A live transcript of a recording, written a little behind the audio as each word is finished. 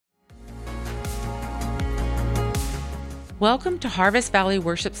Welcome to Harvest Valley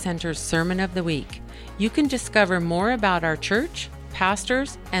Worship Center's Sermon of the Week. You can discover more about our church,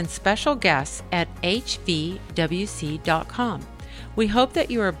 pastors, and special guests at hvwc.com. We hope that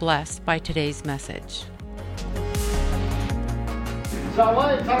you are blessed by today's message. So I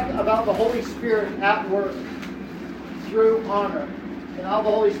want to talk about the Holy Spirit at work through honor and how the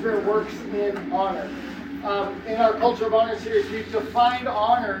Holy Spirit works in honor. In our Culture of Honor series, we've defined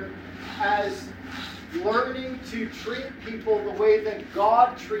honor as learning to treat people the way that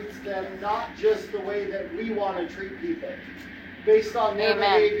God treats them, not just the way that we want to treat people, based on their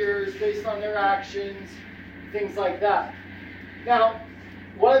behaviors, based on their actions, things like that. Now,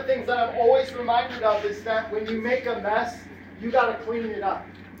 one of the things that I'm always reminded of is that when you make a mess, you got to clean it up.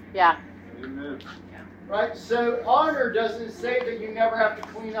 Yeah. Amen. Right? So honor doesn't say that you never have to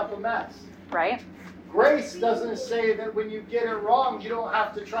clean up a mess. Right. Grace doesn't say that when you get it wrong, you don't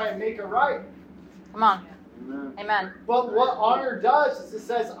have to try and make it right. Come on. Amen. Amen. But what honor does is it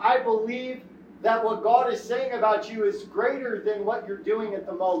says, I believe that what God is saying about you is greater than what you're doing at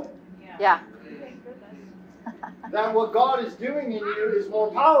the moment. Yeah. That what God is doing in you is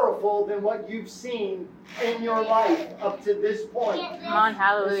more powerful than what you've seen in your life up to this point. Come on,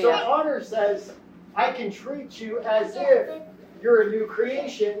 hallelujah. So honor says, I can treat you as if you're a new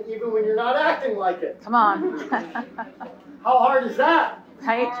creation, even when you're not acting like it. Come on. How hard is that?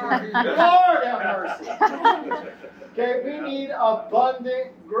 Right? Lord have mercy. Okay, we need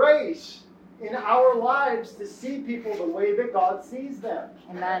abundant grace in our lives to see people the way that God sees them.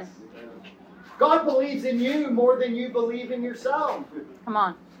 Amen. God believes in you more than you believe in yourself. Come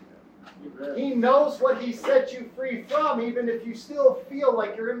on. He knows what He set you free from, even if you still feel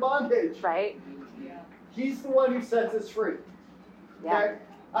like you're in bondage. Right. He's the one who sets us free. Yeah. Okay?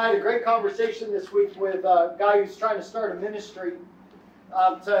 I had a great conversation this week with a guy who's trying to start a ministry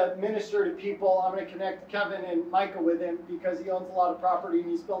to minister to people. I'm going to connect Kevin and Micah with him because he owns a lot of property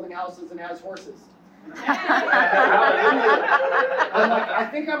and he's building houses and has horses. I'm like, I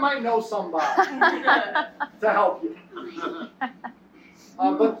think I might know somebody to help you.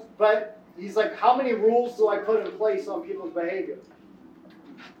 But he's like, how many rules do I put in place on people's behavior?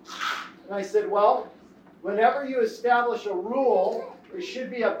 And I said, well, whenever you establish a rule, it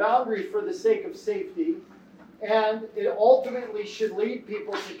should be a boundary for the sake of safety, and it ultimately should lead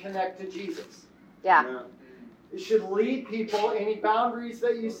people to connect to Jesus. Yeah. It should lead people, any boundaries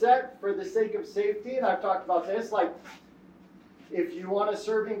that you set for the sake of safety, and I've talked about this, like if you want to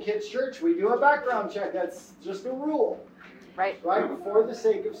serve in kids' church, we do a background check. That's just a rule. Right. Right? For the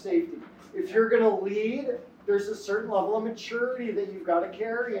sake of safety. If you're going to lead, there's a certain level of maturity that you've got to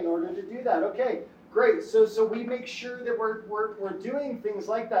carry in order to do that. Okay, great. So we make sure that we're doing things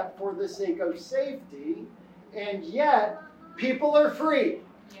like that for the sake of safety, and yet people are free.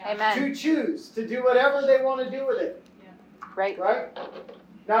 Amen. To choose to do whatever they want to do with it. Right. Right?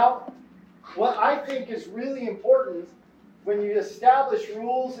 Now, what I think is really important when you establish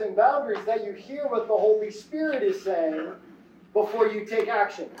rules and boundaries, that you hear what the Holy Spirit is saying before you take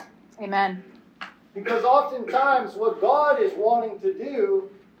action. Amen. Because oftentimes what God is wanting to do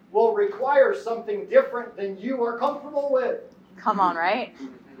will require something different than you are comfortable with. Come on, right?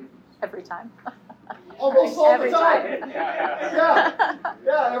 Every time. Almost all Every the time.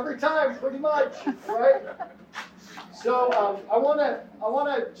 Yeah, every time, pretty much, right? So I want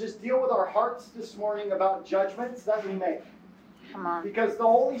to just deal with our hearts this morning about judgments that we make. Come on. Because the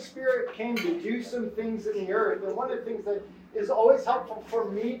Holy Spirit came to do some things in the earth, and one of the things that is always helpful for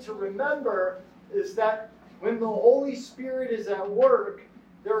me to remember is that when the Holy Spirit is at work,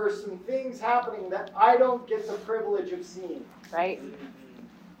 there are some things happening that I don't get the privilege of seeing. Right.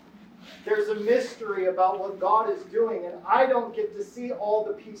 There's a mystery about what God is doing, and I don't get to see all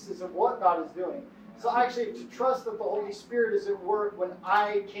the pieces of what God is doing. So I actually have to trust that the Holy Spirit is at work when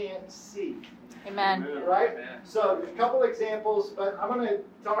I can't see. Amen. Right? So there's a couple examples, but I'm going to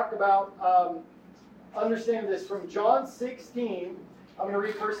talk about, understand this from John 16. I'm going to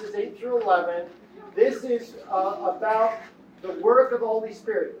read verses 8 through 11. This is about the work of the Holy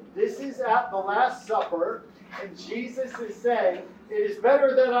Spirit. This is at the Last Supper, and Jesus is saying, it is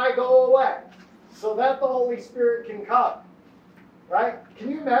better that I go away so that the Holy Spirit can come. Right?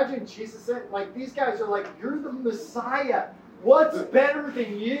 Can you imagine Jesus said, like, these guys are like, you're the Messiah. What's better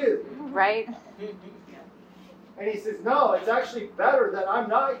than you? Right. And he says, no, it's actually better that I'm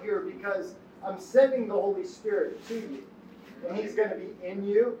not here because I'm sending the Holy Spirit to you. And He's going to be in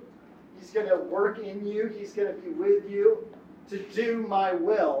you. He's going to work in you. He's going to be with you to do my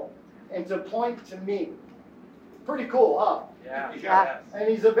will and to point to me. Pretty cool, huh? Yeah. And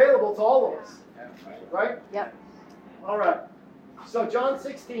He's available to all of us. Right? Yep. All right. So John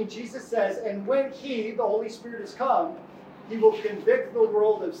 16, Jesus says, and when He, the Holy Spirit, has come, He will convict the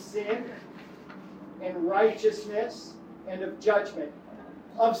world of sin and righteousness and of judgment.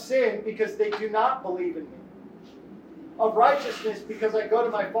 Of sin, because they do not believe in me. Of righteousness, because I go to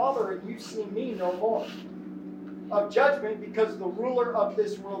my Father and you see me no more. Of judgment, because the ruler of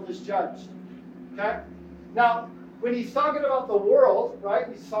this world is judged. Okay? Now, when he's talking about the world, right,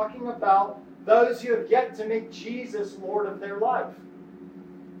 he's talking about those who have yet to make Jesus Lord of their life.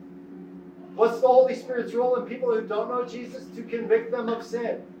 What's the Holy Spirit's role in people who don't know Jesus? To convict them of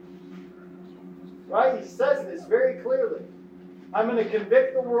sin. Right? He says this very clearly. I'm going to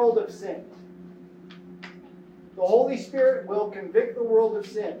convict the world of sin. The Holy Spirit will convict the world of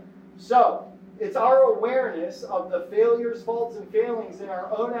sin. So, it's our awareness of the failures, faults, and failings in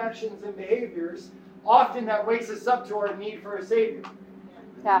our own actions and behaviors often that wakes us up to our need for a Savior.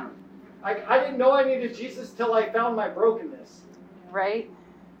 Yeah. I didn't know I needed Jesus till I found my brokenness. Right?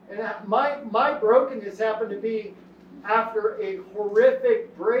 And my brokenness happened to be after a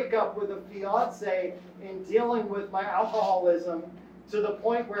horrific breakup with a fiance and dealing with my alcoholism to the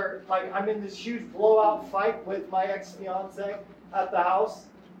point where like I'm in this huge blowout fight with my ex-fiance at the house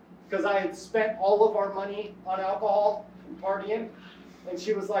because I had spent all of our money on alcohol and partying. And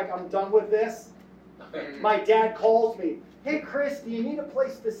she was like, I'm done with this. My dad calls me. Hey, Chris, do you need a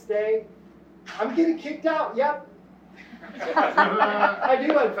place to stay? I'm getting kicked out. Yep. I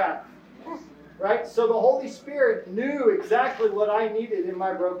do, in fact. Right? So the Holy Spirit knew exactly what I needed in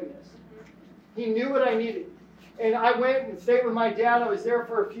my brokenness. He knew what I needed. And I went and stayed with my dad. I was there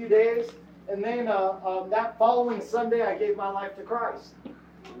for a few days. And then that following Sunday, I gave my life to Christ.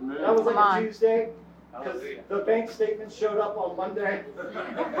 That was like a Tuesday. Because the bank statement showed up on Monday.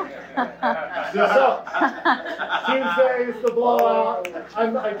 So, Tuesday is the blowout.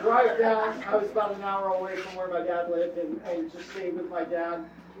 I drive down. I was about an hour away from where my dad lived and just stayed with my dad.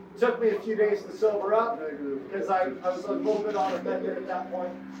 It took me a few days to sober up because I was a little bit on a bender at that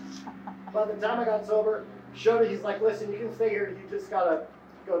point. By the time I got sober, showed it. He's like, listen, you can stay here. You just got to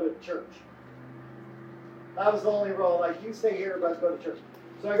go to church. That was the only rule. Like, you stay here, but go to church.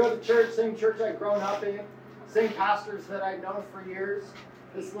 So I go to church, same church I'd grown up in, same pastors that I'd known for years,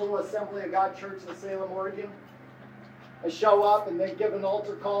 this little Assembly of God church in Salem, Oregon. I show up and they give an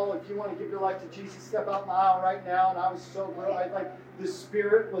altar call. If you want to give your life to Jesus, step out in the aisle right now. And I was so the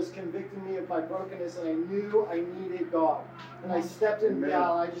Spirit was convicting me of my brokenness and I knew I needed God. And I stepped in the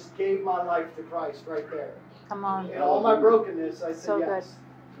aisle and I just gave my life to Christ right there. Come on. In all my brokenness, I said So yes.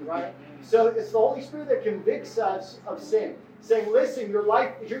 good. Right? So it's the Holy Spirit that convicts us of sin. Saying, listen, your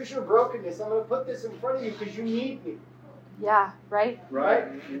life, here's your brokenness. I'm going to put this in front of you because you need me. Yeah, right?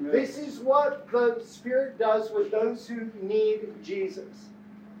 Right? This is what the Spirit does with those who need Jesus.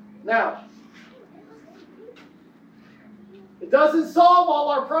 Now, it doesn't solve all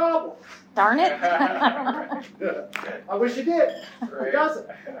our problems. Darn it. I wish it did. It doesn't.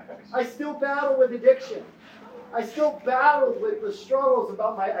 I still battle with addiction. I still battle with the struggles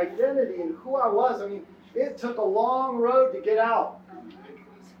about my identity and who I was. I mean, it took a long road to get out.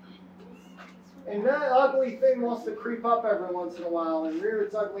 And that ugly thing wants to creep up every once in a while and rear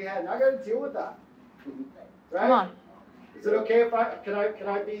its ugly head. And I got to deal with that. Right? Come on. Is it okay if can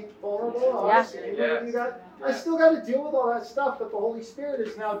I be vulnerable? Yeah. You guys? I still got to deal with all that stuff, but the Holy Spirit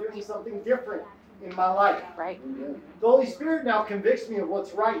is now doing something different in my life. Right. The Holy Spirit now convicts me of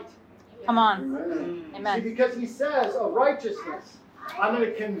what's right. Come on. Amen. See, because He says of righteousness, I'm going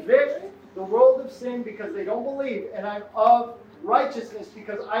to convict the world of sin because they don't believe, and I'm of righteousness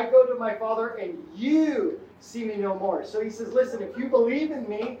because I go to my Father and you see me no more. So He says, listen, if you believe in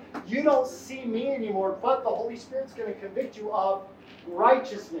me, you don't see me anymore, but the Holy Spirit's going to convict you of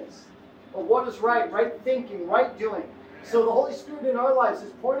righteousness, of what is right thinking, right doing. So the Holy Spirit in our lives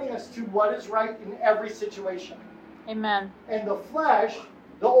is pointing us to what is right in every situation. Amen. And the flesh,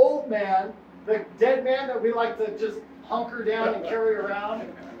 the old man, the dead man that we like to just hunker down and carry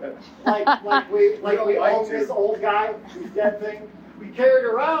around, like we own this old guy, this dead thing. We carry it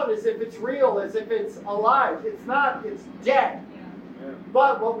around as if it's real, as if it's alive. It's not, it's dead.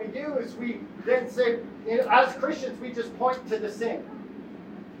 But what we do is we then say, as Christians, we just point to the sin.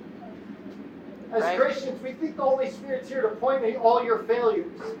 As Christians, we think the Holy Spirit's here to point at all your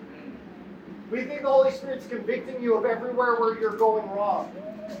failures. We think the Holy Spirit's convicting you of everywhere where you're going wrong.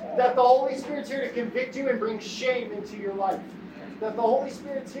 That the Holy Spirit's here to convict you and bring shame into your life. That the Holy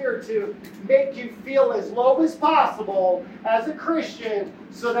Spirit's here to make you feel as low as possible as a Christian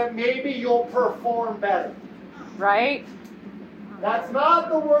so that maybe you'll perform better. Right? That's not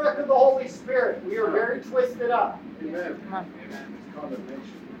the work of the Holy Spirit. We are very twisted up. Amen.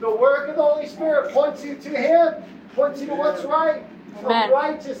 The work of the Holy Spirit points you to Him, points you to what's right, of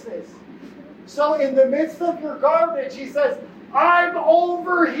righteousness. So in the midst of your garbage, he says, I'm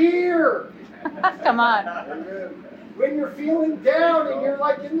over here. Come on. When you're feeling down and you're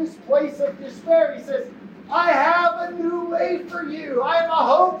like in this place of despair, he says, I have a new way for you. I have a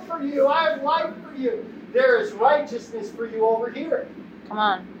hope for you. I have life for you. There is righteousness for you over here. Come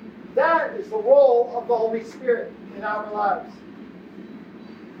on. That is the role of the Holy Spirit in our lives.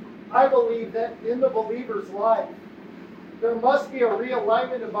 I believe that in the believer's life, there must be a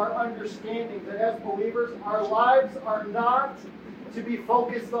realignment of our understanding that as believers, our lives are not to be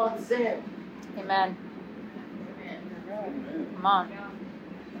focused on sin. Amen. Come on.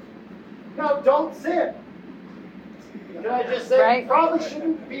 No, don't sin. Can I just say, Right. you probably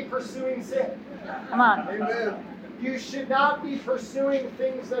shouldn't be pursuing sin. Come on. Amen. You should not be pursuing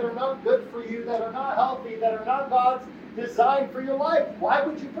things that are not good for you, that are not healthy, that are not God's design for your life. Why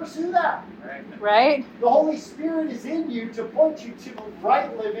would you pursue that? Right? The Holy Spirit is in you to point you to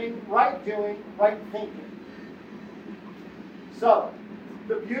right living, right doing, right thinking. So,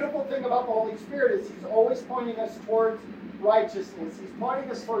 the beautiful thing about the Holy Spirit is He's always pointing us towards righteousness. He's pointing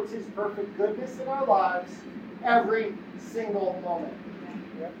us towards His perfect goodness in our lives every single moment.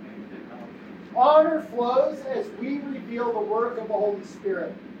 Honor flows as we reveal the work of the Holy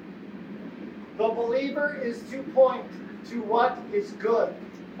Spirit. The believer is to point to what is good.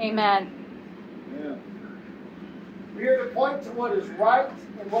 Amen. We are to point to what is right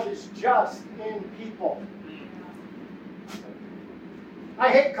and what is just in people. I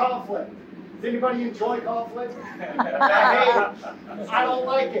hate conflict. Does anybody enjoy conflict? I hate it. I don't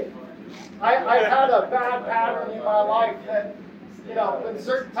like it. I've had a bad pattern in my life that, when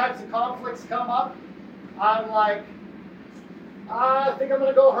certain types of conflicts come up, I'm like, I think I'm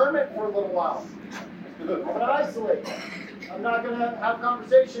going to go hermit for a little while. I'm going to isolate. I'm not going to have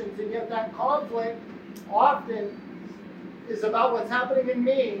conversations. And yet that conflict often is about what's happening in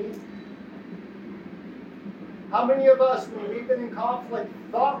me. How many of us, when we've been in conflict,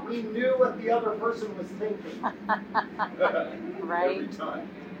 thought we knew what the other person was thinking? Right? Every time.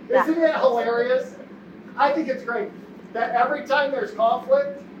 Isn't it hilarious? I think it's great that every time there's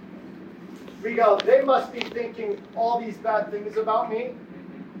conflict, we go, they must be thinking all these bad things about me.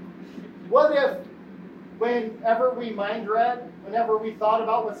 What if, whenever we mind read, whenever we thought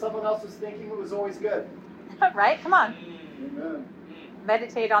about what someone else was thinking, it was always good? Right? Come on. Amen.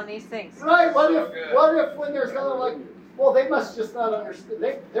 Meditate on these things. Right? What if when there's kind of like, well, they must just not understand.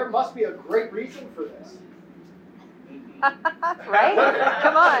 There must be a great reason for this. Right?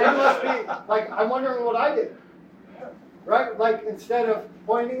 Come It on. must be, like, I'm wondering what I did. Right? Like, instead of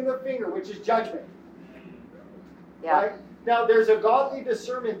pointing the finger, which is judgment. Yeah. Right? Now, there's a godly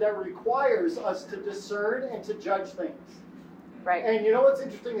discernment that requires us to discern and to judge things. Right. And you know what's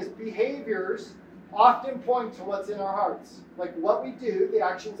interesting is behaviors often point to what's in our hearts. Like what we do, the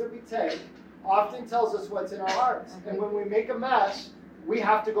actions that we take, often tells us what's in our hearts. And when we make a mess, we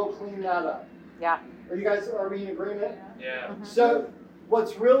have to go clean that up. Yeah. Are we in agreement? Yeah. Mhm. So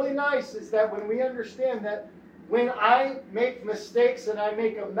what's really nice is that when we understand that when I make mistakes and I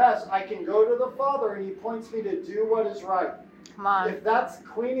make a mess, I can go to the Father and He points me to do what is right. Come on. If that's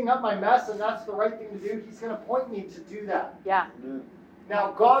cleaning up my mess and that's the right thing to do, He's going to point me to do that. Yeah.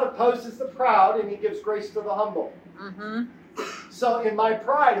 Now, God opposes the proud and He gives grace to the humble. Mm-hmm. So in my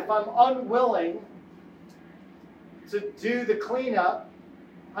pride, if I'm unwilling to do the cleanup,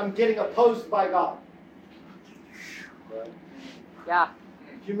 I'm getting opposed by God. Yeah.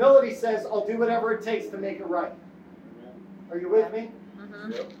 Humility says, I'll do whatever it takes to make it right. Are you with me?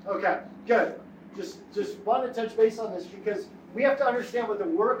 Mm-hmm. Okay, good. Just want to touch base on this because we have to understand what the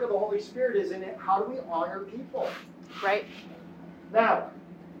work of the Holy Spirit is and how do we honor people. Right. Now,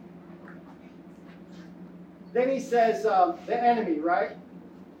 then he says the enemy, right?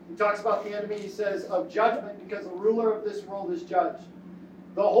 He talks about the enemy, he says, of judgment because the ruler of this world is judged.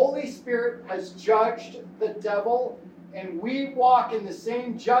 The Holy Spirit has judged the devil, and we walk in the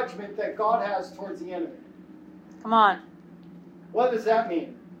same judgment that God has towards the enemy. Come on. What does that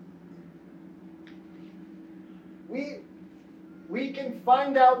mean? We can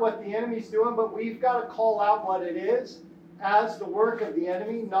find out what the enemy's doing, but we've got to call out what it is as the work of the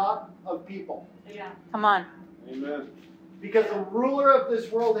enemy, not of people. Yeah. Come on. Amen. Because the ruler of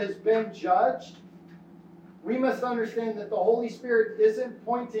this world has been judged, we must understand that the Holy Spirit isn't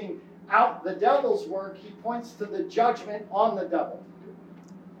pointing out the devil's work, He points to the judgment on the devil.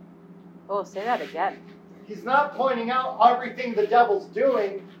 Oh, say that again. He's not pointing out everything the devil's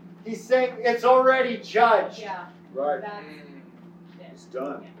doing, He's saying it's already judged. Yeah. Right. That's It's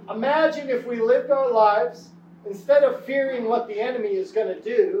done. Imagine if we lived our lives, instead of fearing what the enemy is going to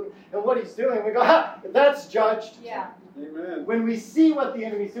do and what he's doing, we go, ha, that's judged. yeah. Amen. When we see what the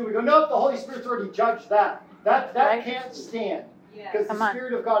enemies do, we go, nope, the Holy Spirit's already judged that. That Right. can't stand. Yeah. Because the Come on.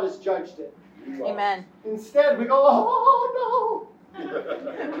 Spirit of God has judged it. Amen. Instead, we go, oh no.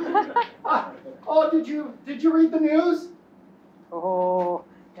 Oh, did you read the news? Oh,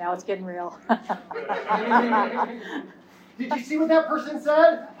 now it's getting real. Did you see what that person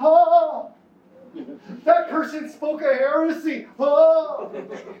said? Oh, that person spoke a heresy. Oh.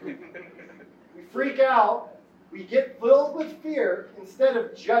 We freak out. We get filled with fear instead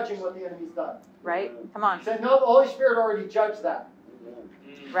of judging what the enemy's done. Right? Come on. He said, no, the Holy Spirit already judged that.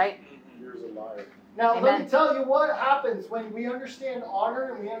 Right? Here's a liar. Now, let Amen. me tell you what happens when we understand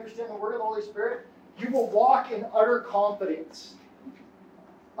honor and we understand the word of the Holy Spirit. You will walk in utter confidence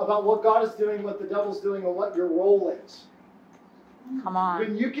about what God is doing, what the devil's doing, and what your role is. Come on.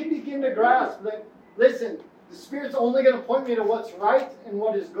 When you can begin to grasp that, listen, the Spirit's only going to point me to what's right and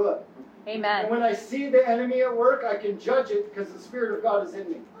what is good. And Amen. when I see the enemy at work, I can judge it because the Spirit of God is in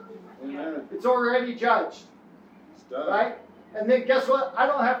me. Amen. It's already judged, It's done. right? And then guess what? I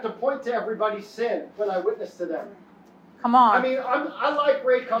don't have to point to everybody's sin when I witness to them. Come on. I mean, I like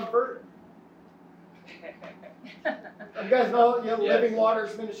Ray Comfort. You guys know, Living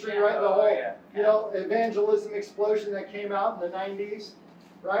Waters Ministry, right? The whole, evangelism explosion that came out in the 90s,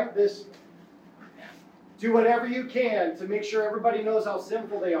 right? This, do whatever you can to make sure everybody knows how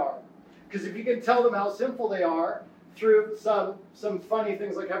sinful they are. Because if you can tell them how sinful they are through some funny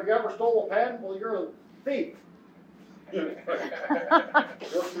things like, have you ever stole a pen? Well, you're a thief. Go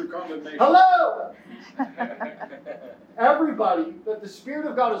through condemnation. Hello! Everybody that the Spirit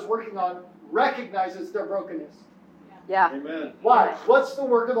of God is working on recognizes their brokenness. Yeah. Amen. Why? What's the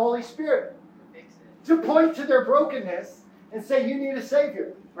work of the Holy Spirit? To point to their brokenness and say, you need a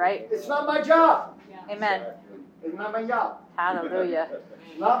Savior. Right? It's not my job. Amen. It's not my job. Hallelujah.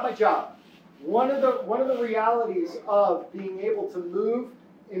 Not my job. One of the realities of being able to move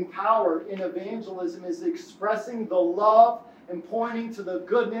in power in evangelism is expressing the love and pointing to the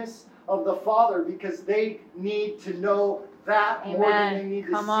goodness of the Father, because they need to know that more than they need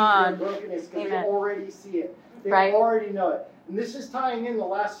to Come see on. their brokenness, because they Amen. already see it. They Right. already know it. And this is tying in the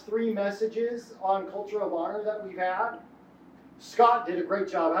last 3 messages on culture of honor that we've had. Scott did a great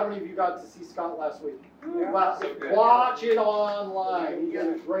job. How many of you got to see Scott last week? Well, watch it online. He did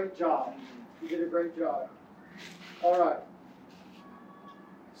a great job. He did a great job. All right.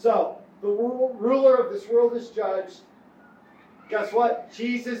 So, the ruler of this world is judged. Guess what?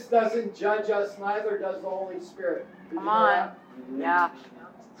 Jesus doesn't judge us, neither does the Holy Spirit. Did you Come know on. that? Yeah.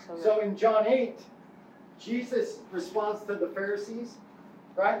 So good. So in John 8, Jesus responds to the Pharisees,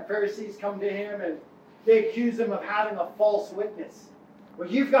 right? The Pharisees come to him and they accuse him of having a false witness. Well,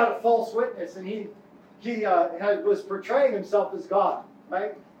 you've got a false witness, and he was portraying himself as God,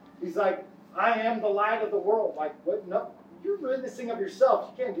 right? He's like, I am the light of the world. Like, what? No, you're witnessing of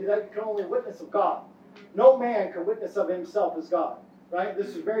yourself. You can't do that. You can only witness of God. No man can witness of himself as God, right? This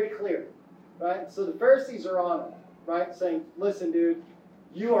is very clear, right? So the Pharisees are on him, right? Saying, listen, dude,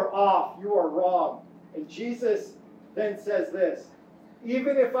 you are off. You are wrong. And Jesus then says this,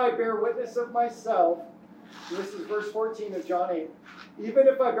 even if I bear witness of myself, this is verse 14 of John 8, even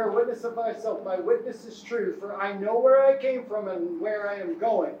if I bear witness of myself, my witness is true, for I know where I came from and where I am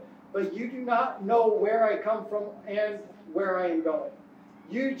going, but you do not know where I come from and where I am going.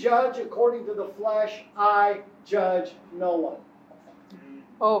 You judge according to the flesh, I judge no one.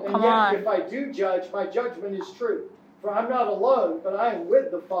 Oh, And come yet, on. if I do judge, my judgment is true. For I'm not alone, but I am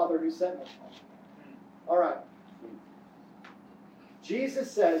with the Father who sent me. All right. Jesus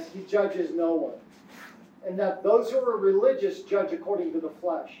says he judges no one. And that those who are religious judge according to the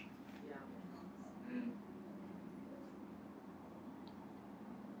flesh.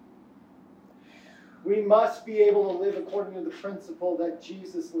 We must be able to live according to the principle that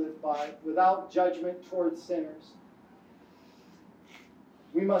Jesus lived by, without judgment towards sinners.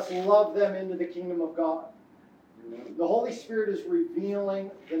 We must love them into the kingdom of God. The Holy Spirit is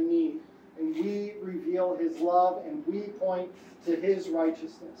revealing the need, and we reveal his love, and we point to his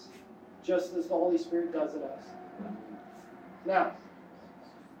righteousness, just as the Holy Spirit does in us. Now,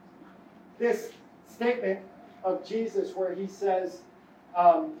 this statement of Jesus where he says,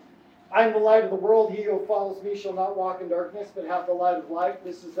 I am the light of the world. He who follows me shall not walk in darkness, but have the light of life.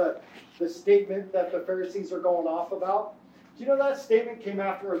 This is the statement that the Pharisees are going off about. Do you know that statement came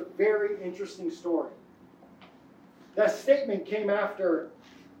after a very interesting story? That statement came after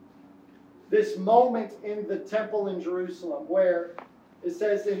this moment in the temple in Jerusalem where it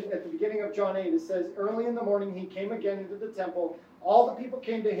says at the beginning of John 8, it says, early in the morning he came again into the temple. All the people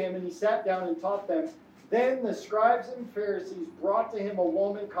came to him and he sat down and taught them. Then the scribes and Pharisees brought to him a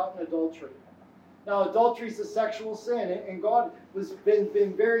woman caught in adultery. Now, adultery is a sexual sin, and God has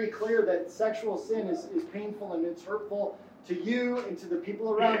been very clear that sexual sin is painful and it's hurtful to you and to the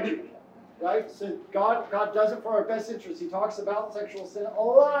people around you. Right? So God does it for our best interest. He talks about sexual sin a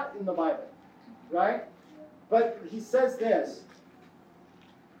lot in the Bible. Right? But he says this.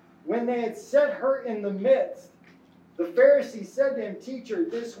 When they had set her in the midst, the Pharisees said to him, Teacher,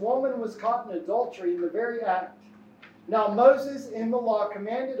 this woman was caught in adultery in the very act. Now Moses in the law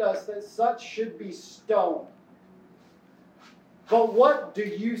commanded us that such should be stoned. But what do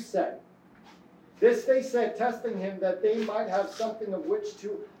you say? This they said, testing him, that they might have something of which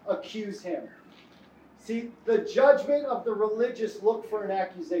to accuse him. See, the judgment of the religious look for an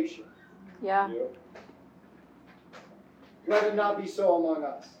accusation. Yeah. Yep. Let it not be so among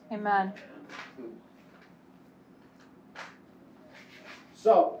us. Amen.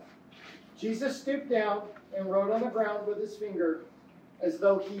 So, Jesus stooped down and wrote on the ground with his finger as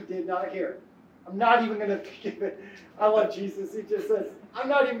though he did not hear. I'm not even going to give it. I love Jesus. He just says, I'm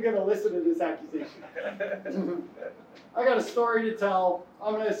not even going to listen to this accusation. I got a story to tell.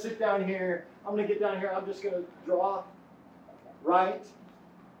 I'm going to sit down here. I'm going to get down here. I'm just going to draw right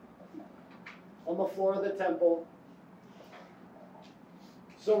on the floor of the temple.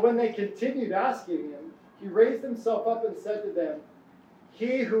 So when they continued asking him, he raised himself up and said to them,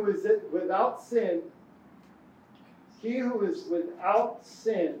 He who is without sin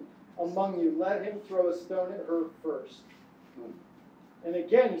among you, let him throw a stone at her first. And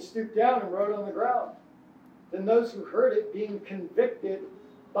again, he stooped down and wrote on the ground. Then those who heard it, being convicted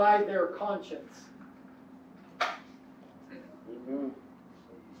by their conscience.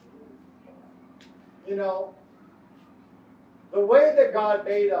 You know, the way that God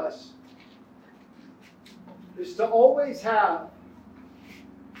made us is to always have,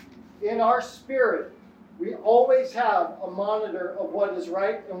 in our spirit, we always have a monitor of what is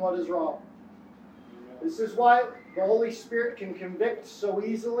right and what is wrong. This is why the Holy Spirit can convict so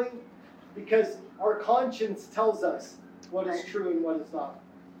easily, because our conscience tells us what is true and what is not.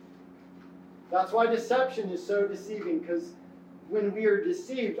 That's why deception is so deceiving, because when we are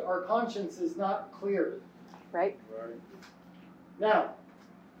deceived, our conscience is not clear. Right? Right. Now,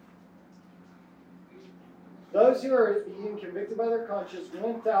 those who are being convicted by their conscience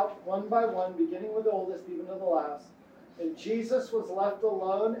went out one by one, beginning with the oldest, even to the last. And Jesus was left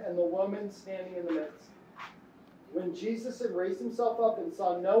alone, and the woman standing in the midst. When Jesus had raised himself up and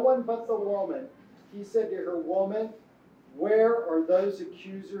saw no one but the woman, he said to her, Woman, where are those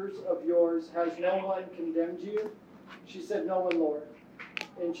accusers of yours? Has no one condemned you? She said, No one, Lord.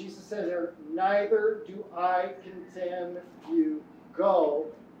 And Jesus said to her, Neither do I condemn you. Go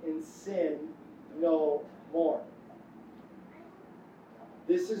and sin no more.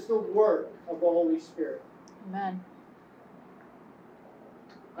 This is the work of the Holy Spirit. Amen.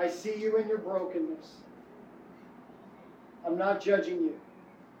 I see you in your brokenness. I'm not judging you.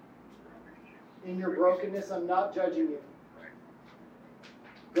 In your brokenness, I'm not judging you.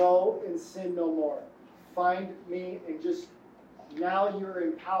 Go and sin no more. Find me and just, now you're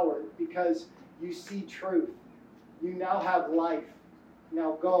empowered because you see truth. You now have life.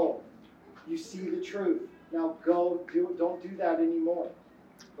 Now go. You see the truth. Now go. Don't do that anymore.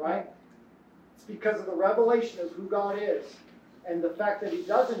 Right? It's because of the revelation of who God is and the fact that he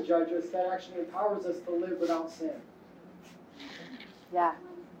doesn't judge us that actually empowers us to live without sin. Yeah.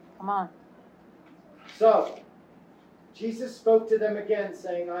 Come on. So, Jesus spoke to them again,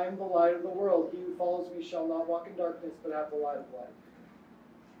 saying, I am the light of the world. He who follows me shall not walk in darkness, but have the light of life.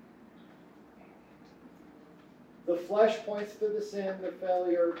 The flesh points to the sin, the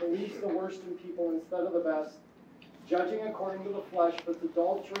failure, believes the worst in people instead of the best. Judging according to the flesh puts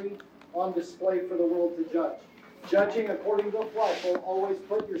adultery on display for the world to judge. Judging according to the flesh will always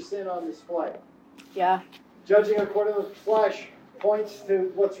put your sin on display. Yeah. Judging according to the flesh points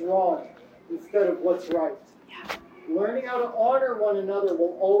to what's wrong instead of what's right. Yeah. Learning how to honor one another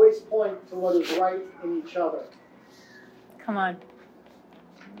will always point to what is right in each other. Come on.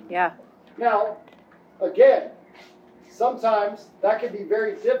 Yeah. Now, again, sometimes that can be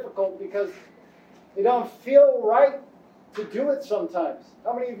very difficult because it don't feel right to do it sometimes.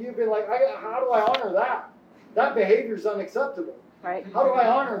 How many of you have been like, how do I honor that? That behavior is unacceptable. Right. How do I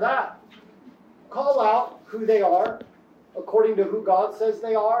honor that? Call out who they are according to who God says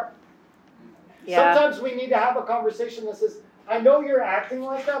they are. Yeah. Sometimes we need to have a conversation that says, I know you're acting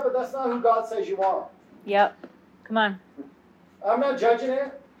like that, but that's not who God says you are. Yep. Come on. I'm not judging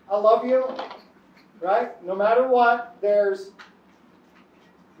it. I love you. Right? No matter what, there's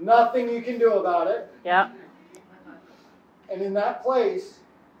nothing you can do about it. Yeah. And in that place,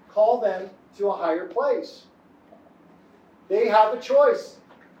 call them to a higher place. They have a choice.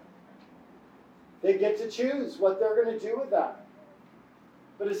 They get to choose what they're going to do with that.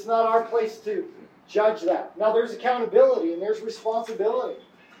 But it's not our place to judge that. Now, there's accountability and there's responsibility.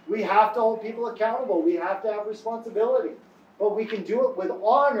 We have to hold people accountable. We have to have responsibility. But we can do it with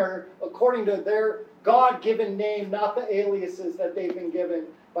honor according to their God-given name, not the aliases that they've been given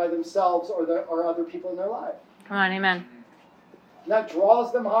by themselves or other people in their life. Come on, amen. And that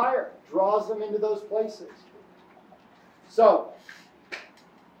draws them higher, draws them into those places. So,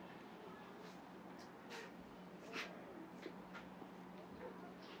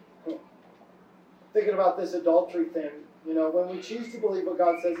 thinking about this adultery thing, when we choose to believe what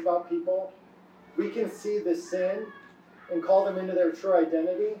God says about people, we can see the sin and call them into their true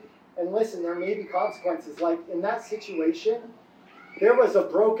identity. And listen, there may be consequences. Like in that situation, there was a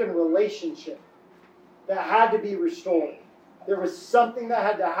broken relationship that had to be restored. There was something that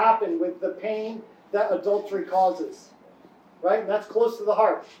had to happen with the pain that adultery causes. Right? And that's close to the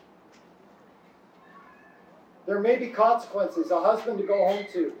heart. There may be consequences, a husband to go home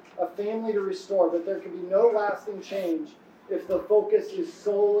to, a family to restore, but there can be no lasting change if the focus is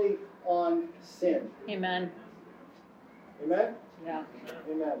solely on sin. Amen. Amen? Yeah.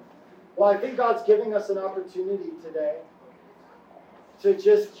 Amen. Well, I think God's giving us an opportunity today to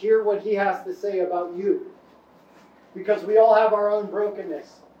just hear what He has to say about you. Because we all have our own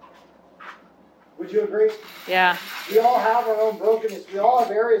brokenness. Would you agree? Yeah. We all have our own brokenness. We all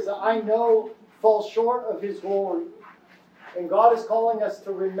have areas that I know fall short of His glory. And God is calling us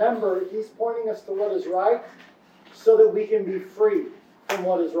to remember, He's pointing us to what is right so that we can be free from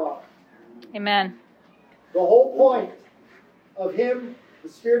what is wrong. Amen. The whole point of Him, the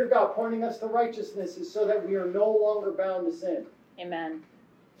Spirit of God, pointing us to righteousness is so that we are no longer bound to sin. Amen.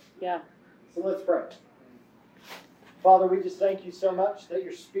 Yeah. So let's pray. Father, we just thank You so much that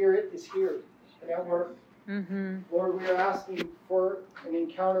Your Spirit is here and at work. Mm-hmm. Lord, we are asking for an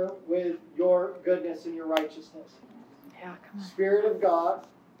encounter with Your goodness and Your righteousness. Yeah, come on. Spirit of God,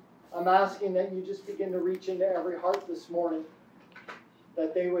 I'm asking that You just begin to reach into every heart this morning,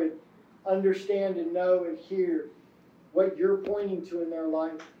 that they would understand and know and hear what You're pointing to in their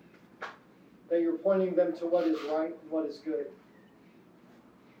life, that You're pointing them to what is right and what is good.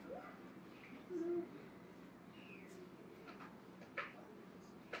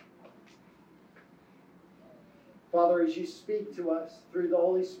 Father, as You speak to us through the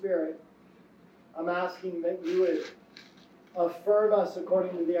Holy Spirit, I'm asking that You would affirm us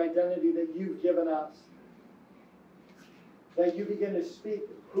according to the identity that You've given us. That You begin to speak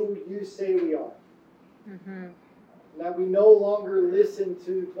who You say we are. Mm-hmm. And that we no longer listen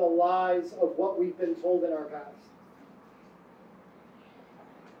to the lies of what we've been told in our past.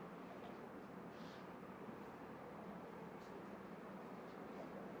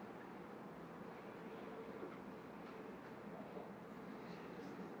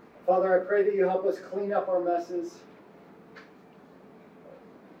 Father, I pray that You help us clean up our messes.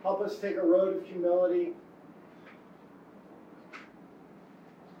 Help us take a road of humility.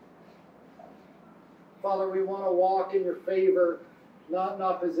 Father, we want to walk in Your favor, not in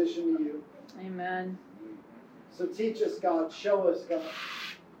opposition to You. Amen. So teach us, God. Show us, God.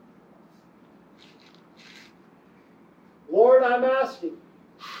 Lord, I'm asking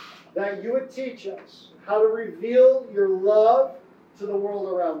that You would teach us how to reveal Your love to the world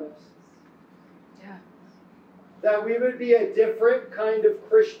around us. Yeah. That we would be a different kind of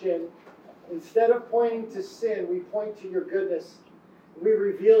Christian. Instead of pointing to sin, we point to Your goodness. We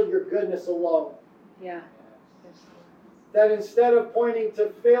reveal Your goodness alone. Yeah. That instead of pointing to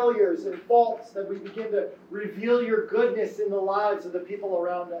failures and faults, that we begin to reveal Your goodness in the lives of the people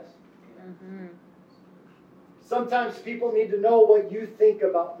around us. Mm-hmm. Sometimes people need to know what You think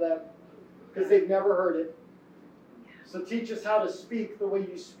about them because they've never heard it. So teach us how to speak the way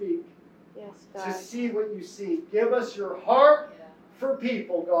You speak. Yes, To God. see what You see. Give us Your heart for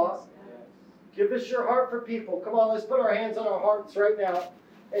people, God. Give us Your heart for people. Come on, let's put our hands on our hearts right now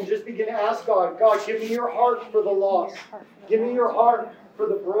and just begin to ask God, God, give me Your heart for the lost. Give me Your heart for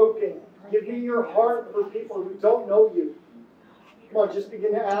the broken. Give me Your heart for people who don't know You. Come on, just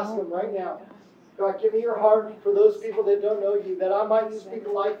begin to ask Him right now. God, give me Your heart for those people that don't know You, that I might speak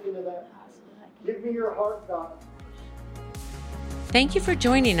life into them. Give me Your heart, God. Thank you for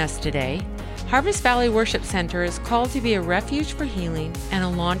joining us today. Harvest Valley Worship Center is called to be a refuge for healing and a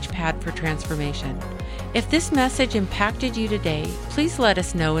launch pad for transformation. If this message impacted you today, please let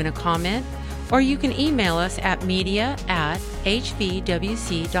us know in a comment, or you can email us at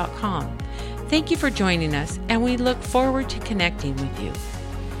media@hvwc.com. Thank you for joining us, and we look forward to connecting with you.